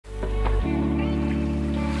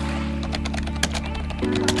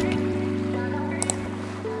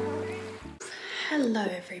Hello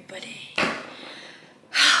everybody.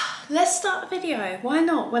 Let's start the video. Why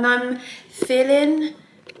not? When I'm feeling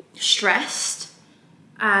stressed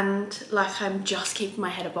and like I'm just keeping my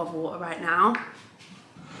head above water right now.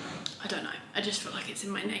 I don't know. I just feel like it's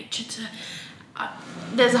in my nature to...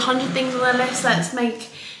 there's 100 things on the list. Let's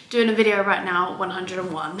make doing a video right now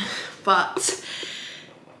 101. But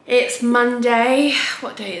it's Monday.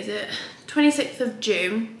 What day is it? 26th of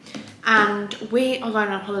June. And we are going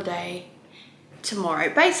on holiday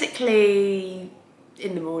tomorrow. Basically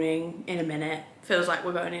in the morning, in a minute. Feels like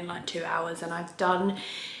we're going in like 2 hours and I've done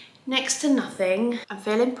next to nothing. I'm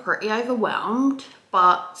feeling pretty overwhelmed,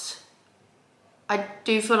 but I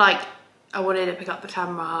do feel like I wanted to pick up the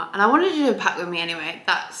camera and I wanted to do a pack with me anyway.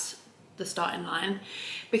 That's the starting line,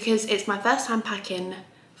 because it's my first time packing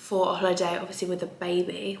for a holiday, obviously with a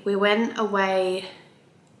baby. We went away,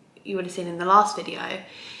 you would have seen in the last video,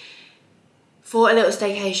 for a little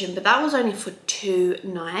staycation, but that was only for 2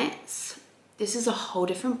 nights. This is a whole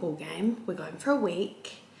different ball game. We're going for a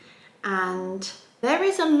week and there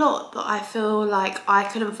is a lot that I feel like I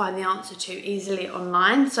couldn't find the answer to easily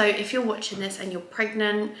online. So if you're watching this and you're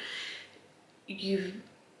pregnant, you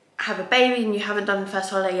have a baby and you haven't done the first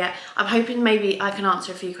holiday yet, I'm hoping maybe I can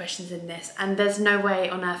answer a few questions in this. And there's no way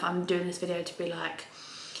on earth I'm doing this video to be like,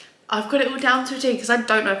 I've got it all down to a T, because I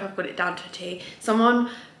don't know if I've got it down to a T. Someone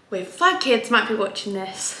with 5 kids might be watching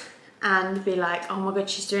this and be like, oh my god,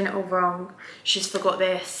 she's doing it all wrong. She's forgot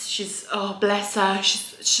this. She's, oh bless her,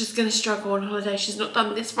 she's gonna struggle on holiday. She's not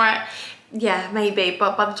done this right. Yeah, maybe,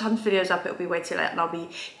 but by the time the video's up, it'll be way too late and I'll be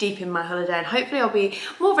deep in my holiday and hopefully I'll be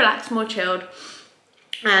more relaxed, more chilled.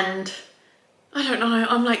 And I don't know,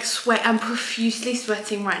 I'm like I'm profusely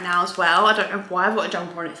sweating right now as well. I don't know why. I've got a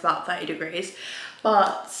jumper on, it's about 30 degrees,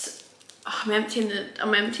 but I'm emptying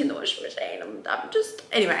the washing machine.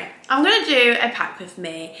 Anyway, I'm gonna do a pack with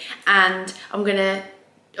me and I'm gonna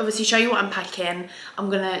obviously show you what I'm packing.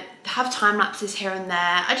 I'm gonna have time lapses here and there.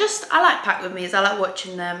 I like pack with me's, I like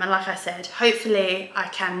watching them, and like I said, hopefully I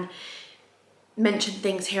can mention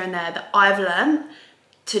things here and there that I've learned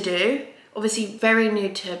to do. Obviously very new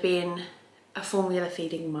to being a formula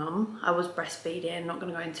feeding mum. I was breastfeeding, not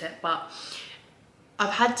gonna go into it, but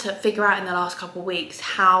I've had to figure out in the last couple of weeks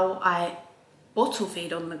how I bottle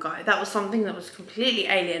feed on the go. That was something that was completely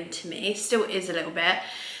alien to me, still is a little bit.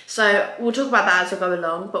 So we'll talk about that as I go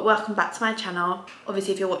along, but welcome back to my channel.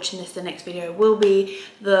 Obviously if you're watching this, the next video will be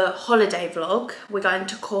the holiday vlog. We're going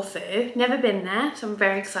to Corfu, never been there, so I'm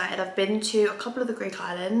very excited. I've been to a couple of the Greek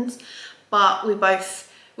islands, but we've both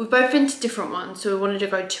been to different ones, so we wanted to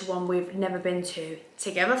go to one we've never been to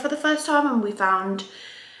together for the first time, and we found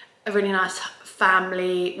a really nice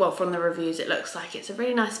family, well, from the reviews it looks like it's a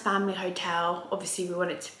really nice family hotel. Obviously we want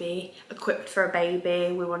it to be equipped for a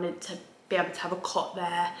baby, we wanted to be able to have a cot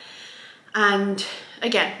there, and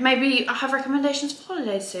again, maybe I'll have recommendations for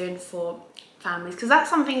holidays soon for families, because that's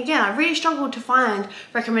something, again, I really struggled to find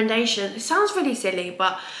recommendations. It sounds really silly,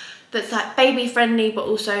 but that's like baby friendly but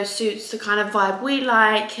also suits the kind of vibe we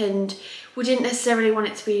like, and we didn't necessarily want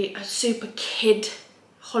it to be a super kid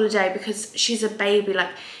holiday because she's a baby.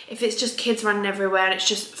 Like if it's just kids running everywhere and it's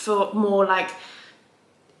just for more like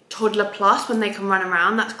toddler plus when they can run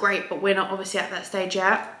around, that's great, but we're not obviously at that stage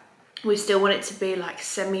yet. We still want it to be like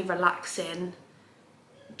semi-relaxing.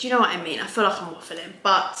 Do you know what I mean? I feel like I'm waffling,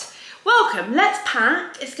 but welcome, let's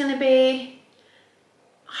pack. It's gonna be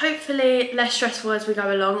hopefully less stressful as we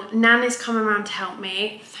go along. Nan is coming around to help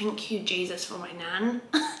me. Thank you Jesus for my Nan.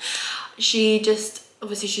 She just,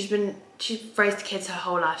 obviously she's raised the kids her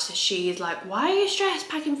whole life, so she's like, why are you stressed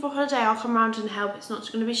packing for holiday? I'll come around and help, it's not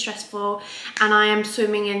going to be stressful. And I am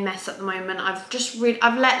swimming in mess at the moment.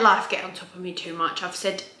 I've let life get on top of me too much. I've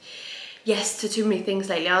said yes to too many things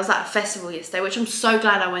lately. I was at a festival yesterday, which I'm so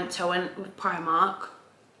glad I went to. I went with Primark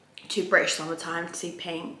to British Summertime to see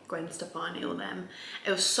Pink, Gwen Stefani, all them.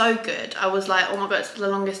 It was so good. I was like, oh my god, it's the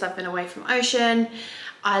longest I've been away from ocean.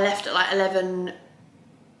 I left at like 11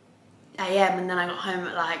 AM and then I got home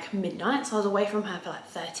at like midnight, so I was away from her for like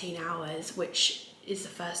 13 hours, which is the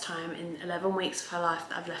first time in 11 weeks of her life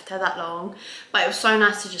that I've left her that long. But it was so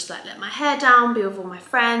nice to just like let my hair down, be with all my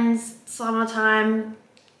friends, summertime,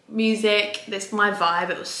 music, this my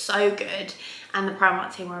vibe. It was so good, and the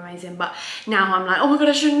Primark team were amazing. But now I'm like, oh my god,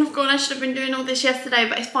 I shouldn't have gone, I should have been doing all this yesterday,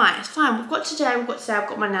 but it's fine, it's fine. We've got today, I've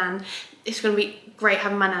got my Nan. It's gonna be great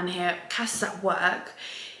having my Nan here. Cass is at work.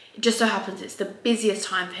 It just so happens it's the busiest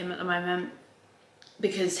time for him at the moment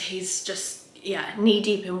because he's just, yeah, knee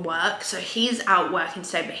deep in work. So he's out working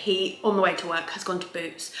today, but he, on the way to work, has gone to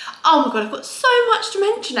Boots. Oh my god, I've got so much to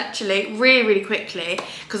mention actually, really quickly,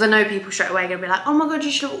 because I know people straight away are gonna be like, oh my god,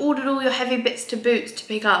 you should have ordered all your heavy bits to Boots to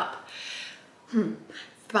pick up.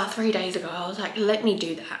 about 3 days ago, I was like, let me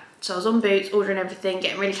do that. So I was on Boots, ordering everything,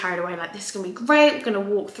 getting really carried away, like this is gonna be great. We're gonna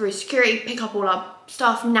walk through security, pick up all our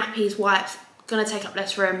stuff, nappies, wipes, gonna take up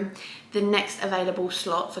less room. The next available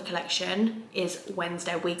slot for collection is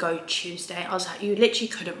Wednesday. We go Tuesday. I was like, you literally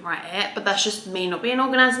couldn't write it, but that's just me not being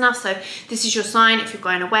organised enough. So this is your sign if you're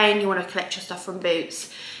going away and you want to collect your stuff from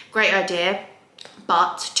Boots. Great idea.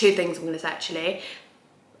 But 2 things I'm gonna say actually.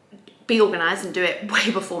 Be organised and do it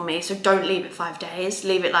way before me. So don't leave it 5 days,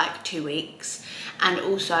 leave it like 2 weeks. And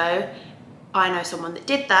also, I know someone that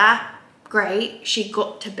did that. Great, she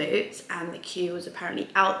got to Boots and the queue was apparently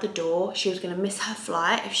out the door. She was gonna miss her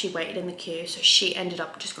flight if she waited in the queue, so she ended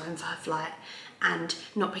up just going for her flight and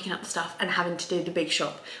not picking up the stuff and having to do the big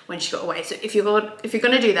shop when she got away. So if you're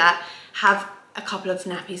gonna do that, have a couple of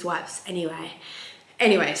nappies, wipes anyway.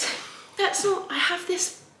 Anyways, that's not, I have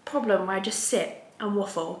this problem where I just sit and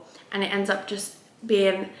waffle and it ends up just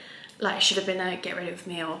being like it should have been a get ready with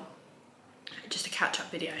me or just a catch up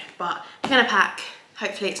video. But I'm gonna pack.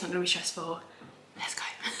 Hopefully it's not gonna be stressful. Let's go.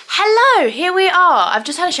 Hello, here we are. I've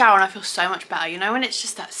just had a shower and I feel so much better. You know when it's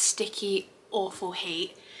just that sticky, awful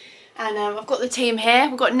heat. And I've got the team here.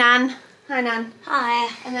 We've got Nan. Hi, Nan. Hi.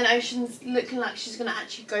 And then Ocean's looking like she's gonna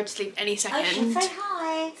actually go to sleep any second. Ocean, say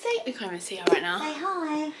hi. We can't even see her right now. Say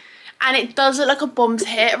hi. And it does look like a bomb's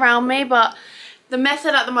hit around me, but the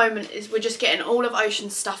method at the moment is we're just getting all of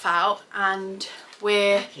Ocean's stuff out and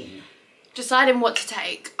we're deciding what to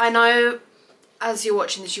take. I know as you're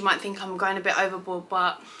watching this you might think I'm going a bit overboard,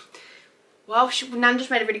 but Nan just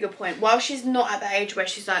made a really good point. While she's not at the age where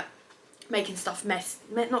she's like making stuff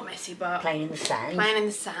not messy, but playing in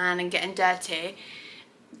the sand and getting dirty,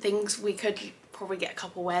 things we could probably get a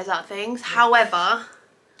couple wears out of things. However,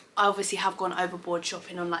 I obviously have gone overboard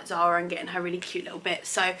shopping on like Zara and getting her really cute little bits.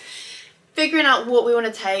 So figuring out what we want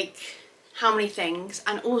to take, how many things,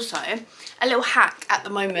 and also a little hack at the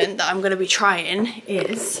moment that I'm going to be trying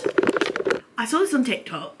is, I saw this on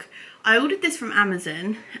TikTok. I ordered this from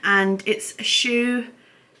Amazon and it's a shoe,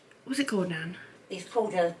 what's it called, Nan? It's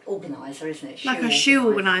called an organiser, isn't it? Like a shoe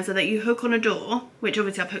organiser that you hook on a door, which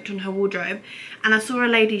obviously I've hooked on her wardrobe. And I saw a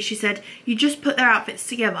lady, she said, you just put their outfits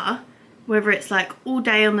together, whether it's like all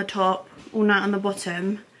day on the top, all night on the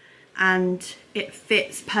bottom, and it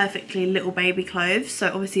fits perfectly little baby clothes. So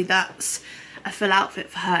obviously that's a full outfit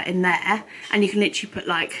for her in there, and you can literally put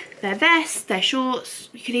like their vest, their shorts.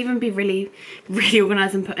 You could even be really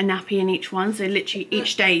organised and put a nappy in each one, so literally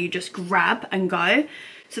each day you just grab and go.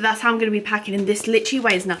 So that's how I'm going to be packing, and this literally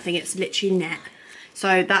weighs nothing, it's literally net.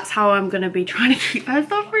 So that's how I'm going to be trying to keep her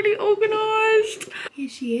stuff really organised. Here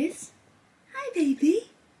she is. Hi baby.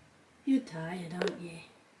 You're tired, aren't you?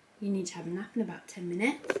 You need to have a nap in about 10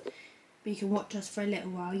 minutes. But you can watch us for a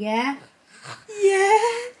little while, yeah? Yeah,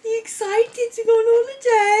 you excited to go on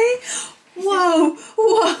holiday? Whoa,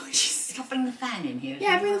 whoa. Can I bring the fan in here?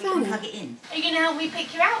 Yeah, bring the fan in. Plug it in. Are you going to help me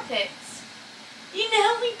pick your outfits? You going to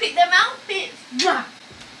help me pick them outfits?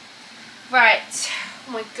 Right.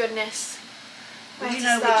 Oh my goodness. Well, you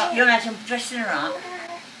know, you're imagine dressing her up.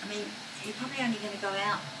 I mean, you're probably only going to go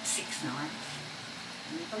out 6 nights.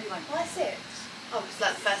 And you probably won't. Why 6? Oh, because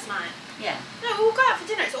that's the first night. Yeah. No, we'll go out for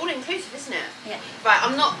dinner. It's all inclusive, isn't it? Yeah. Right,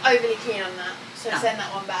 I'm not overly keen on that. So No. send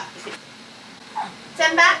that one back.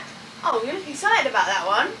 Send back? Oh, you look excited about that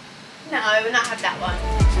one. No, we're not have that one.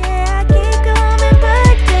 Yeah, I keep coming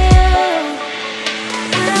back to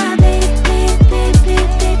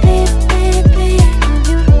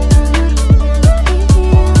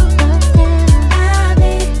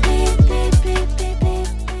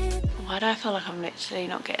you. Why do I feel like I'm literally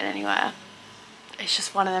not getting anywhere? It's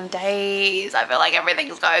just one of them days. I feel like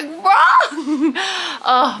everything's going wrong.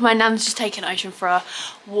 Oh, my nan's just taking Ocean for a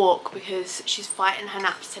walk because she's fighting her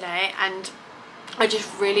naps today, and I just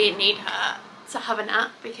really need her to have a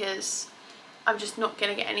nap because I'm just not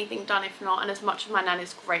gonna get anything done if not. And as much as my nan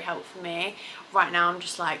is great help for me, right now I'm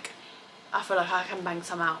just like, I feel like I can bang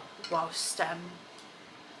some out whilst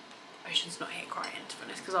Ocean's not here crying, to be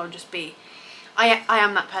honest, because I'll just be, I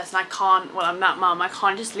am that person. I can't, well, I'm that mum, I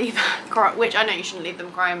can't just leave her cry, which I know you shouldn't leave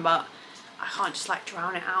them crying, but I can't just like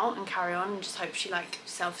drown it out and carry on and just hope she like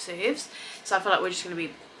self-soothes. So I feel like we're just going to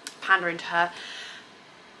be pandering to her.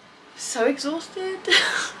 So exhausted.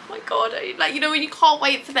 Oh my god, like, you know when you can't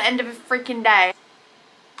wait for the end of a freaking day.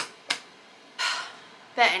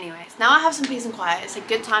 But anyways, now I have some peace and quiet, it's a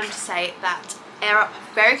good time to say that Air Up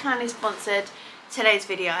very kindly sponsored today's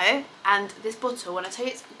video, and this bottle, when I tell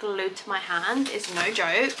you it's glued to my hand, is no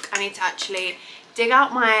joke. I need to actually dig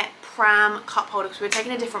out my pram cup holder because we're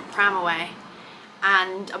taking a different pram away,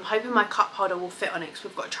 and I'm hoping my cup holder will fit on it because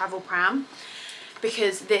we've got a travel pram.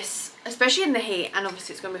 because this, especially in the heat, and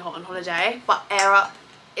obviously it's going to be hot on holiday, but Air Up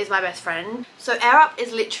is my best friend. So Air Up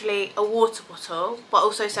is literally a water bottle, but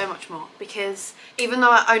also so much more, because even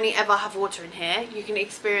though I only ever have water in here, you can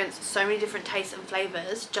experience so many different tastes and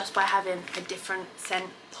flavours just by having a different scent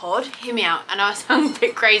pod. Hear me out, I know I sound a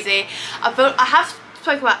bit crazy. I have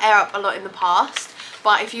spoken about Air Up a lot in the past,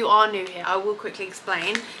 but if you are new here, I will quickly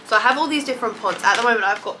explain. So I have all these different pods. At the moment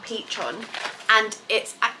I've got peach on, and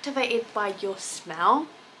it's activated by your smell.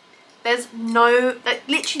 There's no,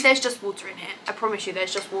 literally there's just water in here. I promise you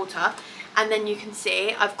there's just water. And then you can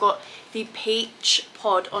see I've got the peach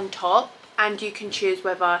pod on top, and you can choose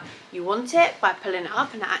whether you want it by pulling it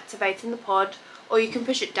up and activating the pod, or you can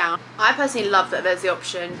push it down. I personally love that there's the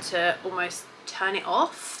option to almost turn it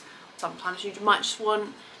off. Sometimes you might just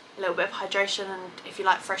want a little bit of hydration, and if you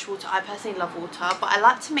like fresh water, I personally love water, but I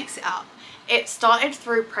like to mix it up. It started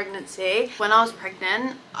through pregnancy. When I was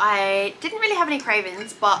pregnant, I didn't really have any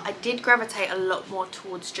cravings, but I did gravitate a lot more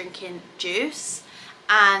towards drinking juice,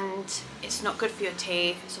 and it's not good for your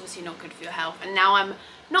teeth, it's obviously not good for your health. And now I'm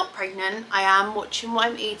not pregnant, I am watching what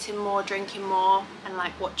I'm eating more, drinking more, and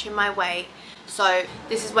like watching my weight. So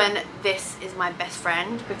this is when this is my best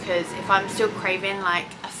friend, because if I'm still craving like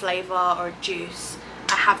a flavour or a juice,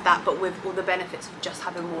 I have that, but with all the benefits of just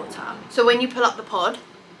having water. So when you pull up the pod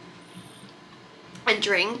and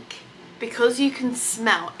drink, because you can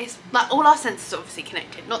smell, it's like all our senses are obviously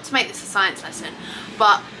connected. Not to make this a science lesson,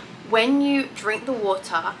 but when you drink the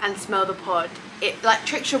water and smell the pod, it like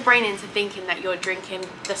tricks your brain into thinking that you're drinking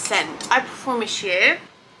the scent. I promise you,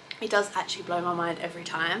 it does actually blow my mind every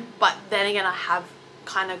time. But then again, I have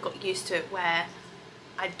kind of got used to it where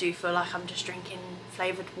I do feel like I'm just drinking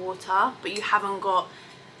flavoured water, but you haven't got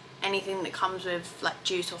anything that comes with like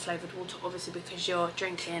juice or flavoured water, obviously, because you're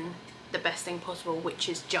drinking the best thing possible, which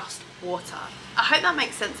is just water. I hope that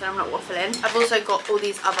makes sense and I'm not waffling. I've also got all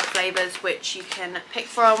these other flavours which you can pick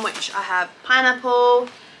from, which I have pineapple,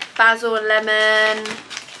 basil and lemon. I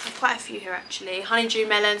have quite a few here actually. Honeydew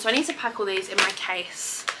melon. So I need to pack all these in my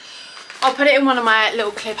case. I'll put it in one of my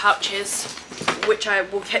little clear pouches, which I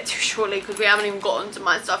will get to shortly because we haven't even gotten to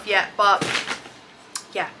my stuff yet. But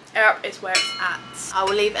yeah, Air Up is where it's at. I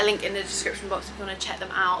will leave a link in the description box if you want to check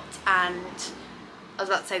them out. And I was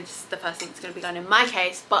about to say this is the first thing that's going to be going in my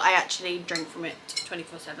case, but I actually drink from it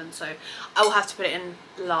 24/7, so I will have to put it in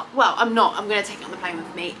well, I'm going to take it on the plane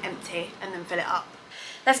with me empty and then fill it up.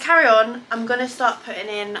 Let's carry on. I'm going to start putting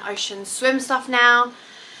in ocean swim stuff now.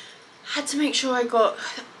 Had to make sure I got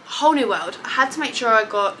a whole new world. I had to make sure I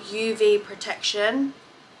got UV protection,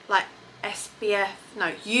 like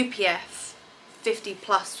UPF 50+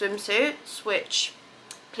 swimsuits, which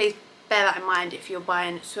please bear that in mind if you're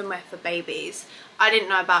buying swimwear for babies. I didn't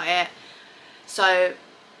know about it, so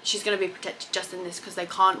she's going to be protected just in this because they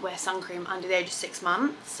can't wear sun cream under the age of 6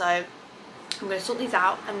 months. So I'm going to sort these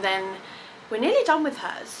out, and then we're nearly done with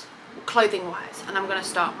hers, clothing wise, and I'm going to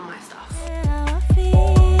start on my stuff.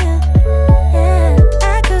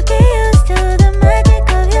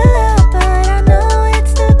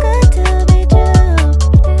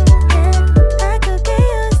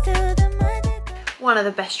 One of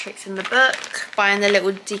the best tricks in the book, buying the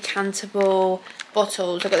little decantable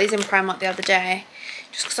bottles. I got these in Primark the other day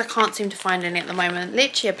just because I can't seem to find any at the moment.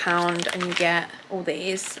 Literally £1 and you get all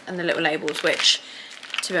these and the little labels, which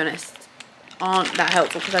to be honest aren't that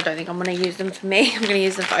helpful because I don't think I'm going to use them for me. I'm going to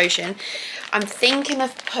use them for Ocean. I'm thinking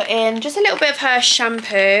of putting just a little bit of her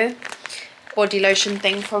shampoo, body lotion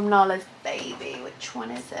thing from Nala's Baby. Which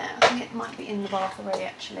one is it? I think it might be in the bath already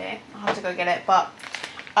actually. I'll have to go get it, but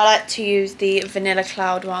I like to use the Vanilla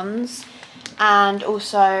Cloud ones, and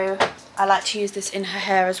also I like to use this in her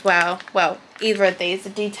hair as well. Well, either of these, the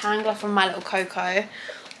detangler from My Little Coco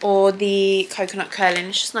or the coconut curling.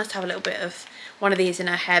 It's just nice to have a little bit of one of these in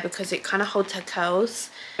her hair because it kind of holds her curls.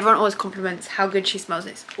 Everyone always compliments how good she smells.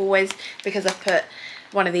 It's always because I've put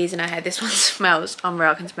one of these in her hair. This one smells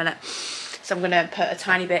unreal, I can smell it. So I'm going to put a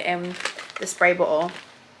tiny bit in the spray bottle,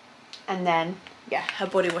 and then yeah, her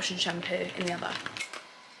body wash and shampoo in the other.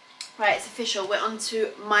 Right, it's official, we're on to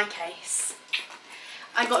my case.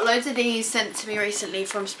 I got loads of these sent to me recently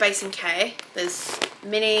from Space & K. There's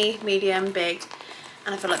mini, medium, big,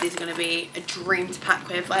 and I feel like these are going to be a dream to pack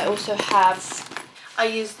with. I also I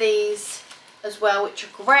use these as well, which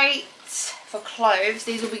are great for clothes.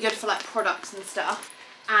 These will be good for like products and stuff.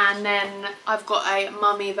 And then I've got a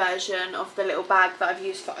mummy version of the little bag that I've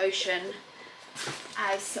used for Ocean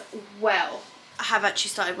as well. I have actually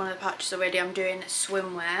started one of the pouches already. I'm doing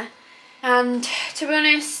swimwear. And to be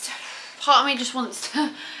honest, part of me just wants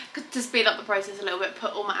to speed up the process a little bit,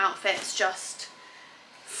 put all my outfits just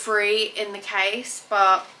free in the case,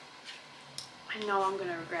 but I know I'm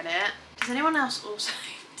gonna regret it. Does anyone else also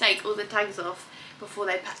take all the tags off before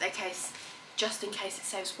they pack their case, just in case it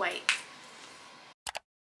saves weight?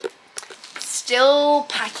 Still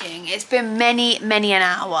packing. It's been many an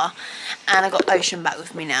hour, and I got Ocean back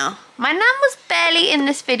with me now. My nan was barely in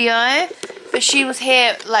this video, but she was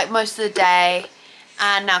here like most of the day,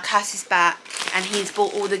 and now Cass is back and he's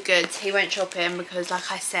bought all the goods. He went shopping because, like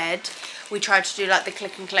I said, we tried to do like the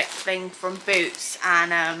click and collect thing from Boots,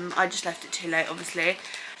 and I just left it too late, obviously,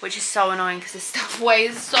 which is so annoying because this stuff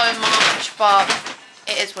weighs so much, but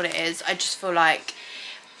it is what it is. I just feel like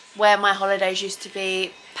where my holidays used to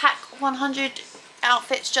be pack 100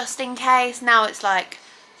 outfits just in case, now it's like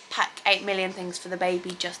pack 8 million things for the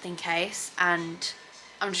baby just in case, and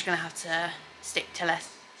I'm just gonna have to stick to less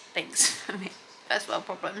things for me, first world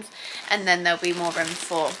problems, and then there'll be more room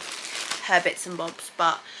for her bits and bobs.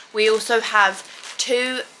 But we also have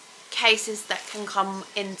 2 cases that can come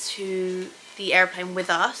into the airplane with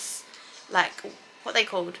us, like what they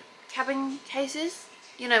called, cabin cases,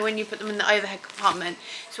 you know, when you put them in the overhead compartment.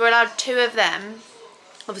 So we're allowed 2 of them,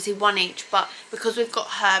 obviously 1 each, but because we've got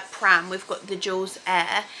her pram, we've got the Jules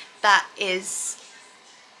Air that is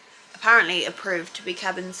apparently approved to be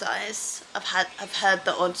cabin size. I've heard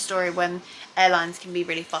the odd story when airlines can be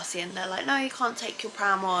really fussy and they're like, no, you can't take your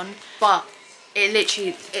pram on, but it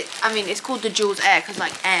literally, I mean, it's called the Jules Air because,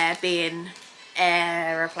 like, air being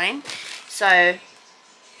aeroplane. So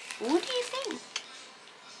what do you think?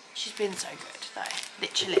 She's been so good though,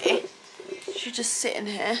 literally. She's just sitting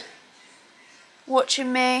here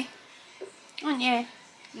watching me, aren't you?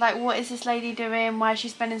 Like, what is this lady doing? Why is she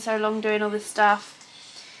spending so long doing all this stuff?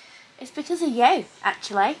 It's because of you,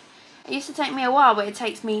 actually. It used to take me a while, but it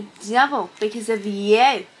takes me double because of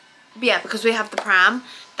you. But yeah, because we have the pram,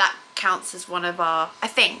 that counts as one of our, I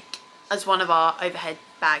think, as one of our overhead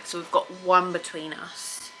bags. So we've got 1 between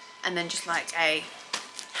us, and then just like a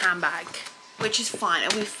handbag, which is fine.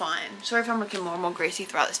 It'll be fine. Sorry if I'm looking more and more greasy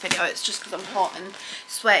throughout this video. It's just because I'm hot and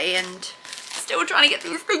sweaty and still trying to get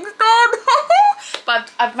these things done.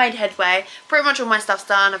 But I've made headway. Pretty much all my stuff's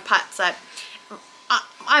done. I've packed, so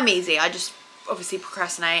I'm easy. I just obviously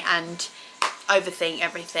procrastinate and overthink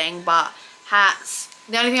everything. But hats,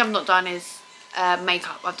 the only thing I've not done is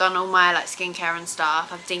makeup. I've done all my like skincare and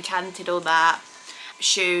stuff. I've decanted all that.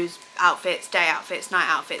 Shoes, outfits, day outfits, night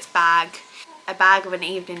outfits, bag. A bag of an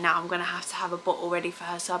evening now. I'm going to have a bottle ready for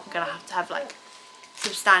her, so I'm going to have like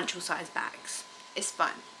substantial size bags. It's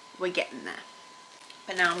fine. We're getting there.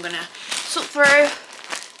 But now I'm going to sort through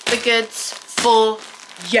the goods for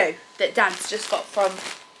you that Dad's just got from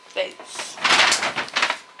Boots.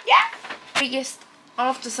 Yeah! Biggest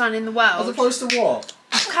after sun in the world. As opposed to what?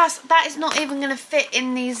 Cass, that is not even going to fit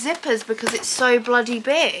in these zippers because it's so bloody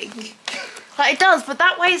big. Like, it does, but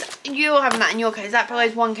that weighs, you're having that in your case, that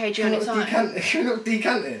weighs 1 kg on its own. You're not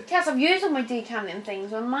decanted. Cass, I've used all my decanting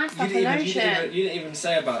things on my stuff in Ocean. You didn't even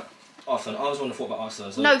say about Arsenal. I was the one that thought about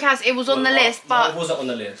Arsenal. So no, Cass, it was on the list, but... No, it wasn't on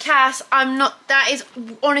the list. Cass, I'm not, that is,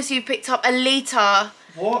 honestly, you picked up a litre.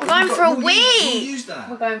 What? We're going for a week. We'll use that.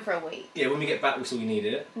 We're going for a week. Yeah, when we get back, we'll still need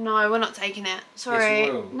it. No, we're not taking it. Sorry. Yes,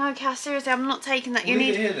 you will. No, Cass, seriously, I'm not taking that. You We'll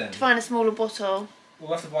need leave it here, then. to find a smaller bottle.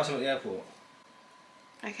 We'll have to buy some at the airport.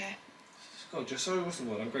 Okay. God, you're so, what's the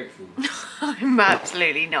word? I'm grateful. I'm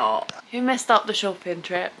absolutely not. Who messed up the shopping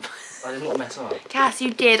trip? I did not mess up. Cass,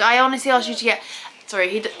 you did. I honestly asked you to get...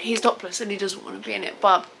 Sorry, he's topless and he doesn't want to be in it,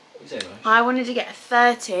 but... You say, no? I wanted to get a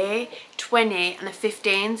 30, 20 and a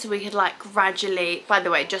 15 so we could like gradually... By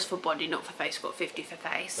the way, just for body, not for face. We've got 50 for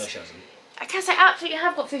face. No, she hasn't. Cass, I absolutely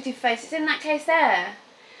have got 50 for face. It's in that case there.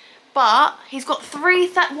 But he's got 3...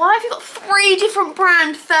 Why have you got 3 different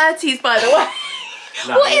brand 30s, by the way?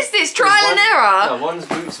 No, what is this? Trial and error? No, one's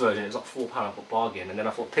Boots version, it's like £4, I thought bargain, and then I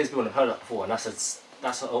thought Pisby wouldn't have heard that before, and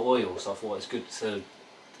that's an oil, so I thought it's good to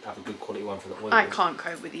have a good quality one for the oil. I can't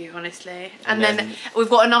cope with you, honestly. And then we've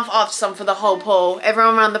got enough after sun for the whole pool.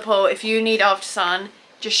 Everyone around the pool, if you need after sun,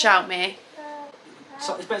 just shout me.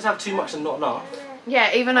 So it's better to have too much than not enough.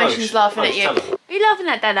 Yeah, even Ocean's laughing at you. Are you laughing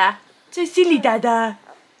at Dada? So silly, Dada.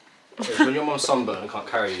 When your mum's sunburned and can't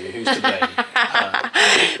carry you, who's to blame?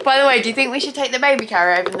 By the way, do you think we should take the baby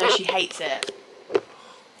carrier even though she hates it?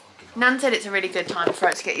 Nan said it's a really good time for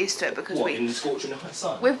her to get used to it because in the scorching hot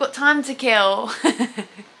sun? We've got time to kill.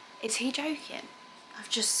 Is he joking? I've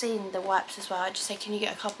just seen the wipes as well. I just said, can you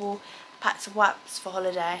get a couple packs of wipes for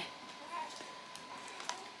holiday?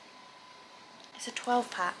 It's a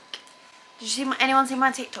 12-pack. Did you see anyone see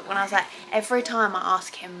my TikTok when I was like, every time I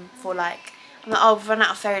ask him for like, I'm like, oh, we've run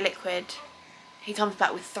out of fairy liquid. He comes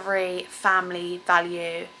back with 3 family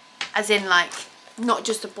value. As in like, not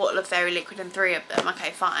just a bottle of fairy liquid and 3 of them.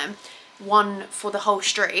 Okay, fine. 1 for the whole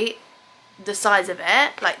street. the size of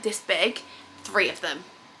it, like this big, 3 of them.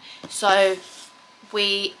 So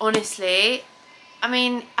we honestly, I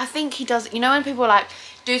mean, I think he does, you know when people like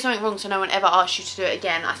do something wrong so no one ever asks you to do it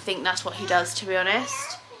again, I think that's what he does, to be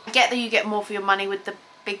honest. I get that you get more for your money with the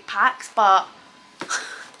big packs, but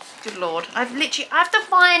good lord, I have to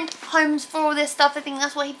find homes for all this stuff. I think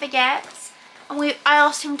that's what he forgets. And I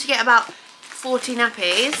asked him to get about 40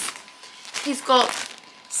 nappies. He's got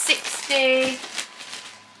 60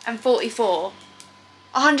 and 44.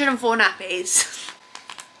 104 nappies.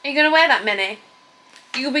 Are you gonna wear that many?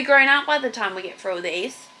 You'll be grown out by the time we get through all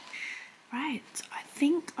these. Right, I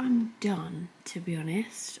think I'm done, to be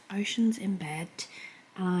honest. Ocean's in bed.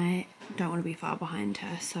 I don't want to be far behind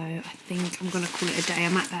her, so I think I'm going to call it a day.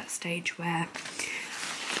 I'm at that stage where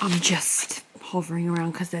I'm just hovering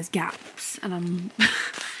around because there's gaps and I'm a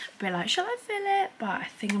bit like, shall I fill it? But I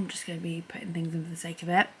think I'm just going to be putting things in for the sake of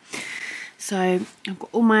it. So I've got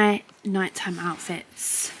all my nighttime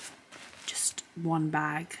outfits, just one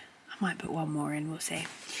bag. I might put one more in, we'll see.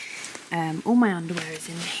 All my underwear is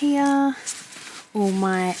in here. All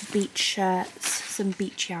my beach shirts, some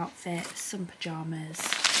beachy outfits, some pyjamas.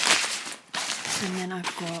 And then I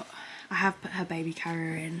have put her baby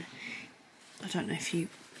carrier in. I don't know if you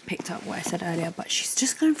picked up what I said earlier, but she's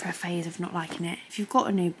just going for a phase of not liking it. If you've got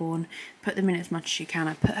a newborn, put them in as much as you can.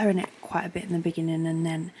 I put her in it quite a bit in the beginning and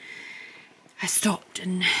then I stopped,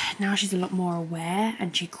 and now she's a lot more aware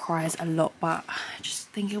and she cries a lot, but I just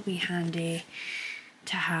think it'll be handy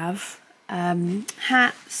to have.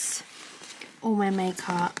 Hats, all my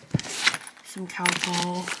makeup, some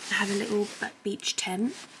cowpole. I have a little beach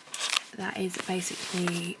tent that is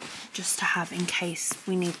basically just to have in case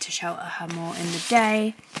we need to shelter her more in the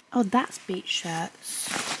day. Oh, that's beach shirts.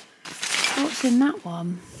 What's in that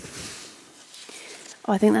one?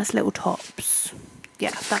 Oh, I think that's little tops.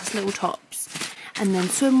 Yeah, that's little tops. And then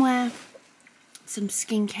swimwear, some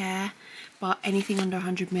skincare, but anything under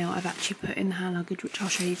 100ml I've actually put in the hand luggage, which I'll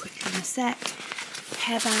show you quickly in a sec.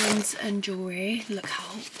 Hairbands and jewellery. Look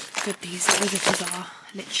how good these zippers are.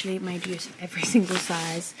 Literally made use of every single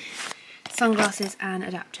size. Sunglasses and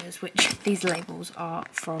adapters, which these labels are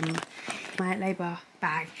from my Labour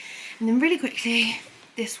bag. And then really quickly,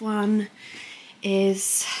 this one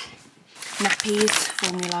is nappies,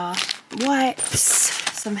 formula,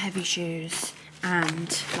 wipes, some heavy shoes,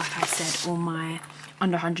 and like I said, all my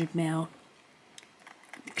under 100ml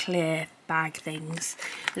clear bag things.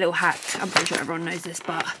 A little hack, I'm pretty sure everyone knows this,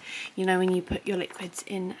 but you know when you put your liquids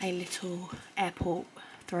in a little airport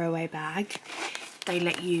throwaway bag, they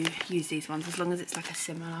let you use these ones as long as it's like a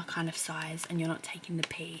similar kind of size and you're not taking the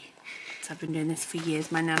pee. So I've been doing this for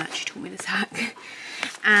years. My nan actually taught me this hack.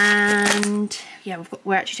 And yeah,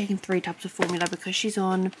 we're actually taking 3 tubs of formula because she's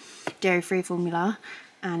on dairy-free formula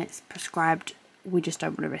and it's prescribed. We just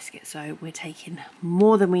don't want to risk it, so we're taking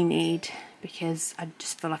more than we need because I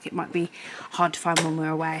just feel like it might be hard to find when we're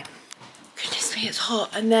away. Goodness me, it's hot.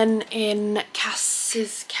 And then in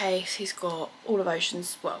Cass's case, he's got all of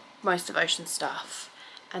Ocean's, well, most of Ocean's stuff,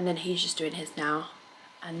 and then he's just doing his now.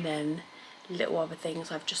 And then little other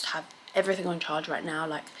things, I've just have everything on charge right now,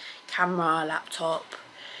 like camera, laptop,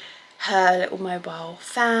 her little mobile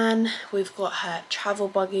fan. We've got her travel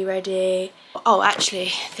buggy ready. Oh,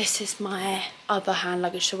 actually, this is my other hand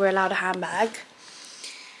luggage, so we're allowed a handbag.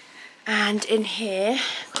 And in here,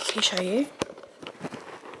 quickly show you,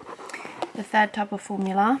 the 3rd tub of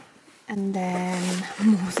formula, and then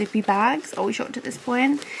more zippy bags. Always shocked at this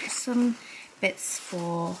point. Some bits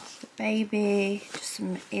for the baby, just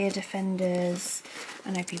some ear defenders.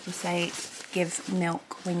 I know people say give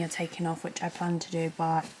milk when you're taking off, which I plan to do,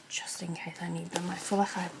 but just in case I need them. I feel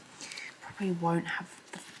like I probably won't have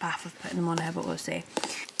the faff of putting them on her, but we'll see.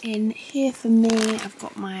 In here for me, I've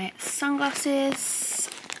got my sunglasses,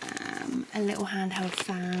 a little handheld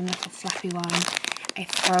fan, like a flappy one, a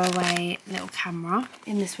throwaway little camera.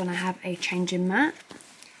 In this one I have a changing mat,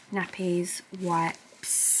 nappies,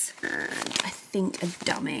 wipes, and I think a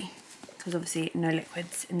dummy, because obviously no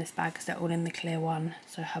liquids in this bag because they're all in the clear one,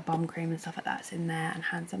 so her bum cream and stuff like that's in there, and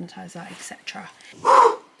hand sanitizer, etc.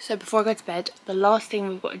 So before I go to bed, the last thing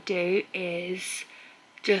we've got to do is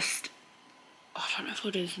just, I don't know if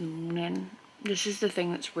I'll do this in the morning. This is the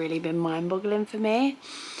thing that's really been mind-boggling for me,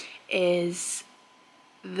 is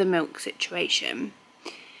the milk situation.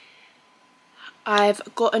 I've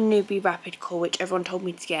got a newbie rapid call, which everyone told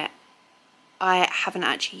me to get. I haven't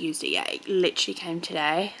actually used it yet. It literally came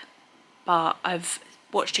today, but I've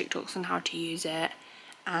watched TikToks on how to use it,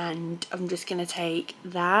 and I'm just gonna take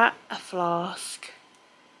that, a flask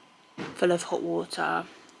full of hot water,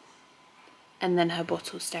 and then her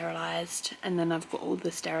bottle sterilised, and then I've got all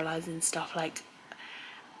the sterilising stuff like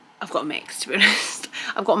I've got a mix, to be honest.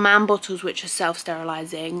 I've got Man bottles which are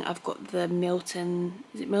self-sterilising. I've got the Milton,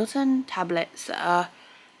 is it Milton? Tablets that are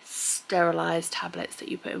sterilised tablets that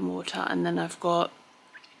you put in water. And then I've got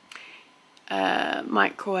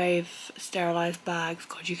microwave sterilised bags.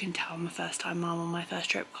 God, you can tell I'm a first time mum on my first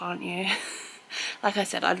trip, can't you? Like I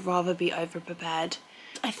said, I'd rather be over prepared.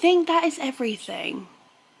 I think that is everything.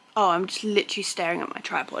 Oh, I'm just literally staring at my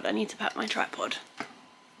tripod. I need to pack my tripod.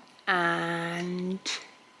 And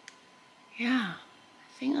yeah,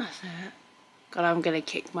 I think that's it. God, I'm gonna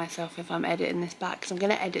kick myself if I'm editing this back, because I'm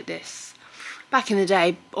gonna edit this. Back in the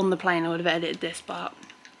day, on the plane, I would have edited this, but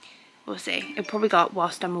we'll see. It'll probably go up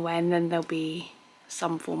whilst I'm away, and then there'll be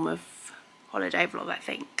some form of holiday vlog, I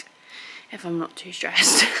think, if I'm not too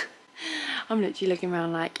stressed. I'm literally looking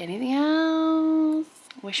around like, anything else?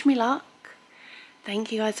 Wish me luck.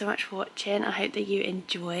 Thank you guys so much for watching. I hope that you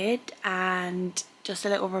enjoyed, and just a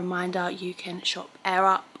little reminder, you can shop Air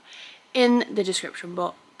Up in the description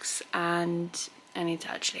box, and I need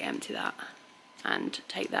to actually empty that and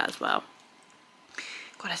take that as well.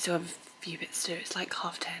 God, I still have a few bits to do. It's like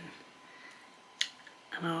 10:30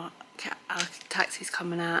 and our taxi's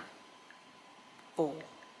coming at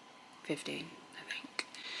 4:15, I think.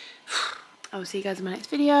 I will see you guys in my next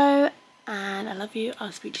video, and I love you.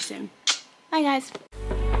 I'll speak to you soon. Bye guys.